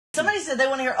Somebody said they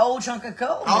want to hear Old Chunk of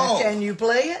Coal. Oh. Can you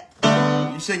play it?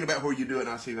 You sing about where you do it, and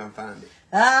I'll see if I can find it.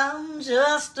 I'm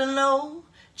just an old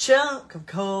chunk of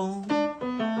coal, but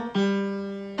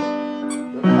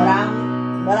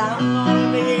I'm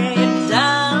gonna be a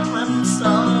diamond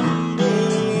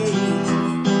someday.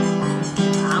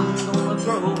 I'm gonna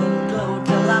grow and glow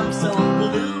till I'm so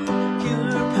blue,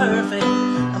 pure perfect.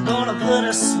 I'm gonna put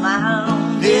a smile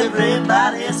on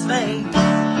everybody's face.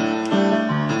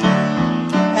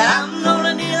 I'm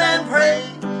gonna kneel and pray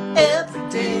every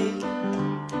day,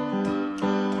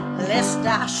 lest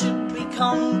I should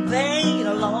become vain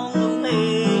along the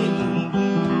way.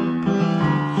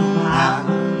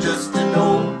 I'm just an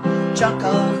old chunk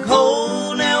of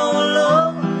coal now,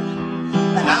 Lord,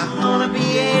 and I'm gonna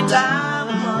be a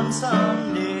diamond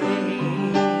someday.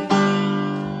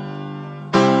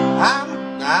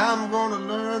 I'm gonna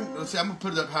learn. Let's see, I'm gonna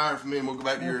put it up higher for me, and we'll go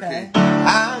back to your key.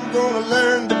 I'm gonna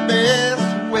learn the best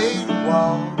way to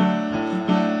walk.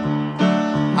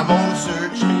 I'm gonna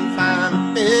search and find a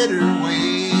better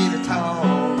way to talk.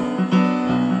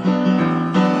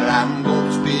 But I'm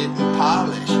gonna spit and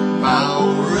polish my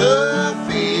old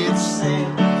rough-edged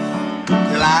self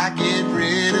till I get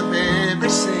rid of every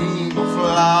single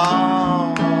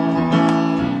flaw.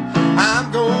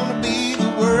 I'm gonna be the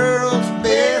world's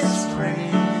best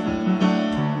friend.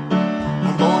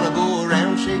 I'm gonna go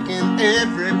around shaking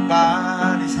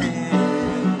everybody's hand.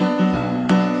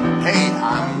 Hey,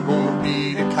 I'm gonna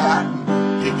be the cotton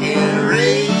picking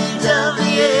rage of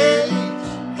the age.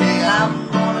 Hey, I'm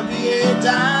gonna be a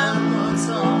diamond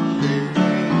someday.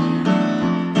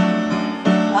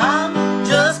 I'm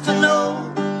just an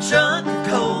old chunk of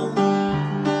coal,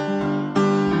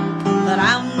 but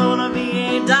I'm gonna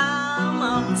be a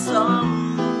diamond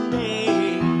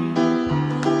someday.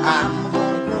 I'm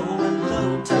gonna grow and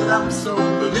glow till I'm so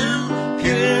blue,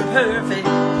 pure perfect.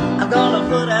 I'm gonna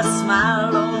put a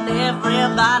smile on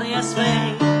everybody's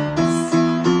face.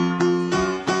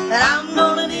 And I'm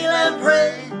gonna kneel and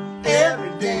pray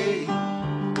every day,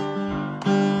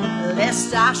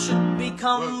 lest I should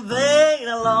become vain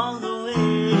along the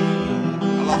way.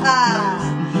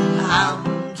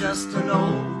 I'm just an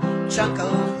old chunk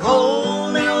of coal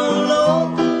now,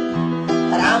 Lord,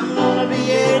 and I'm gonna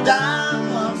be a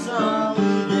diamond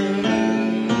someday.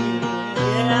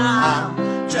 Yeah,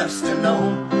 I'm just an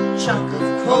old chunk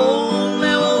of coal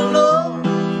now, Lord,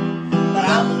 but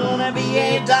I'm gonna be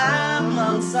a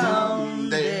diamond someday.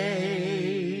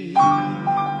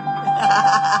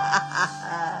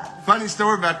 Funny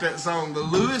story about that song. The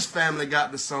Lewis family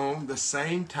got the song the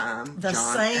same time. The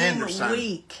John same Anderson.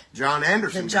 week. John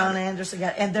Anderson. That John Anderson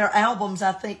got, and their albums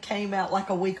I think came out like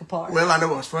a week apart. Well, I know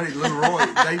what's funny. Little Roy,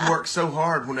 they worked so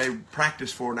hard when they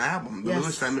practiced for an album. The Yes.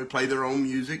 Lewis family play their own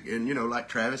music, and you know, like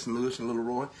Travis and Lewis and Little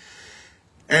Roy.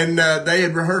 And they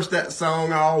had rehearsed that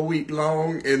song all week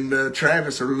long, and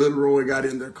Travis or Little Roy got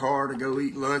in their car to go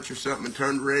eat lunch or something and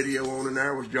turned the radio on, and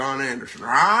there was John Anderson.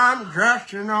 I'm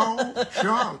just an old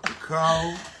chunk of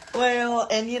coal. Well,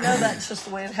 and you know that's just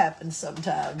the way it happens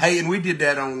sometimes. Hey, and we did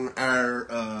that on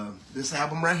our this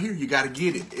album right here. You got to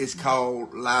get it. It's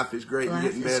called "Life Is Great and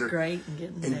Getting Better." Life is great and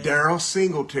getting and better. Daryl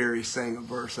Singletary sang a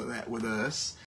verse of that with us.